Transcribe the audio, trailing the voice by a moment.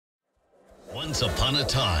Once upon a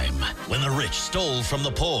time, when the rich stole from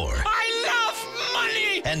the poor, I love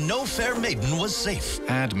money! and no fair maiden was safe,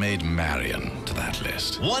 Add Maid Marian to that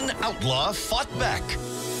list. one outlaw fought back,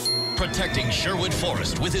 protecting Sherwood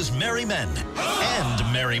Forest with his merry men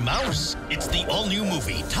and Merry Mouse. It's the all-new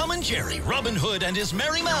movie, Tom and Jerry, Robin Hood and his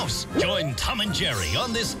Merry Mouse. Join Tom and Jerry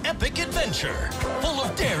on this epic adventure, full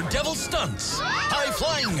of daredevil stunts,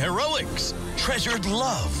 high-flying heroics, treasured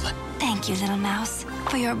love, Thank you, little mouse,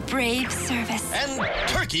 for your brave service. and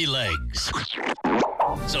turkey legs.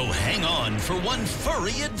 So hang on for one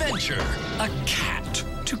furry adventure A cat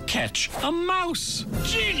to catch a mouse.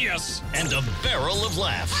 Genius! and a barrel of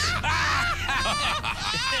laughs.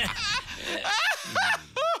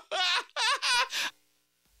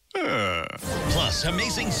 Plus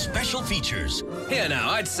amazing special features. Here now,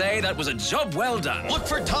 I'd say that was a job well done. Look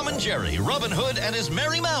for Tom and Jerry, Robin Hood and his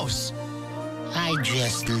Merry Mouse. I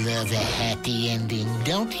just love a happy ending,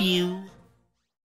 don't you?